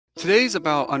Today's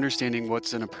about understanding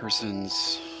what's in a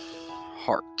person's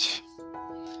heart.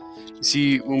 You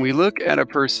see, when we look at a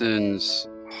person's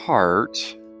heart,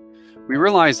 we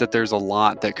realize that there's a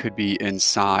lot that could be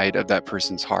inside of that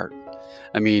person's heart.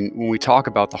 I mean, when we talk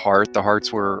about the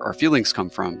heart's where our feelings come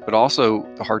from, but also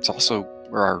the heart's also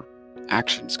where our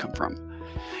actions come from.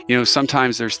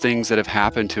 Sometimes there's things that have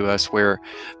happened to us where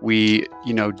we,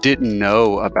 didn't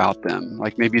know about them.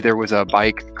 Like maybe there was a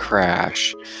bike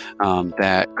crash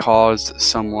that caused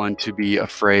someone to be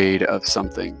afraid of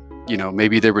something.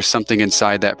 Maybe there was something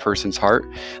inside that person's heart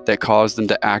that caused them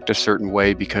to act a certain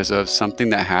way because of something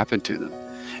that happened to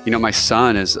them. My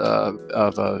son is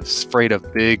afraid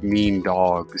of big, mean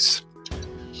dogs.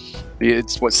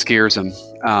 It's what scares him.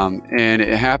 And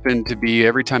it happened to be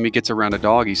every time he gets around a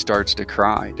dog, he starts to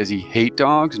cry. Does he hate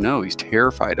dogs? No, he's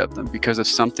terrified of them because of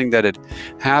something that had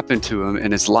happened to him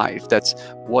in his life. That's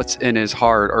what's in his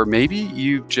heart. Or maybe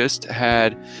you've just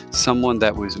had someone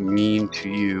that was mean to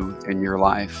you in your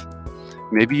life.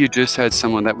 Maybe you just had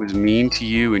someone that was mean to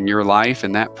you in your life,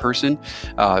 and that person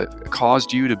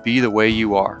caused you to be the way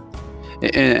you are.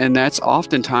 And that's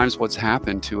oftentimes what's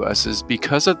happened to us is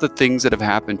because of the things that have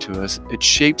happened to us, it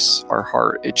shapes our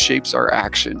heart, it shapes our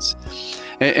actions.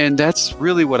 And that's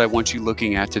really what I want you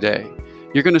looking at today.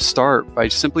 You're going to start by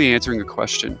simply answering a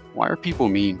question. Why are people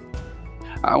mean?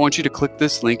 I want you to click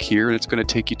this link here and it's going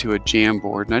to take you to a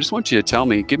Jamboard. And I just want you to tell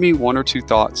me, give me one or two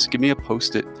thoughts, give me a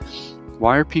post-it.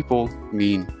 Why are people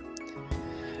mean?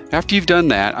 After you've done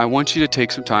that, I want you to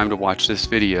take some time to watch this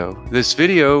video. This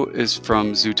video is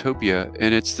from Zootopia,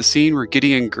 and it's the scene where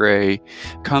Gideon Gray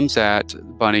comes at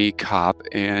Bunny Cop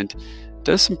and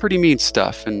does some pretty mean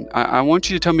stuff. And I want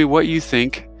you to tell me what you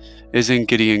think is in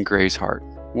Gideon Gray's heart.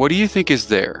 What do you think is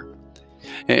there?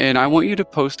 And I want you to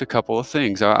post a couple of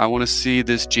things. I want to see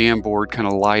this Jamboard kind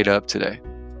of light up today.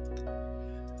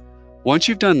 Once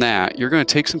you've done that, you're going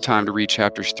to take some time to read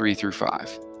chapters 3 through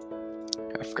 5.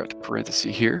 I forgot to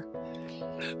parenthesis here.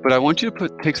 But I want you to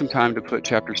take some time to put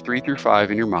chapters 3 through 5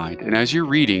 in your mind. And as you're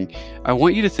reading, I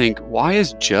want you to think, why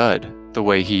is Judd the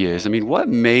way he is? I mean, what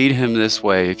made him this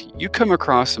way? If you come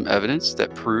across some evidence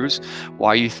that proves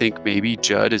why you think maybe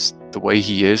Judd is the way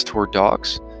he is toward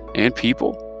dogs and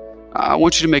people, I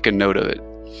want you to make a note of it.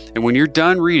 And when you're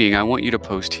done reading, I want you to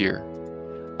post here.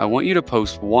 I want you to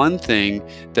post one thing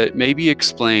that maybe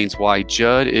explains why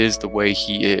Judd is the way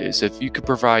he is. If you could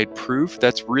provide proof,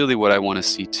 that's really what I want to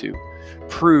see too.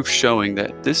 Proof showing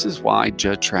that this is why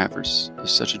Judd Travers is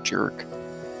such a jerk.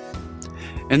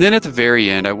 And then at the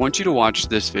very end, I want you to watch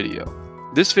this video.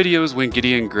 This video is when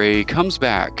Gideon Gray comes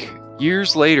back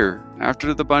years later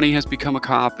after the bunny has become a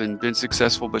cop and been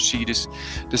successful, but she just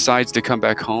decides to come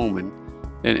back home.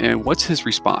 And what's his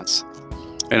response?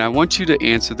 And I want you to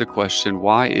answer the question,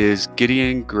 why is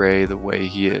Gideon Gray the way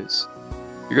he is?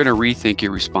 You're going to rethink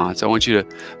your response. I want you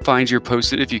to find your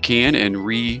post-it if you can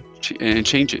and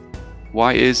change it.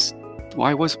 Why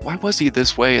was he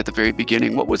this way at the very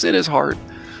beginning? What was in his heart?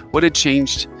 What had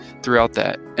changed throughout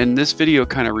that? And this video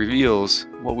kind of reveals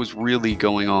what was really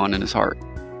going on in his heart.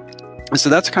 And so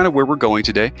that's kind of where we're going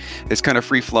today. It's kind of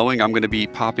free flowing. I'm going to be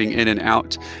popping in and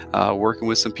out, working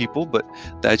with some people, but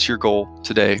that's your goal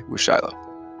today with Shiloh.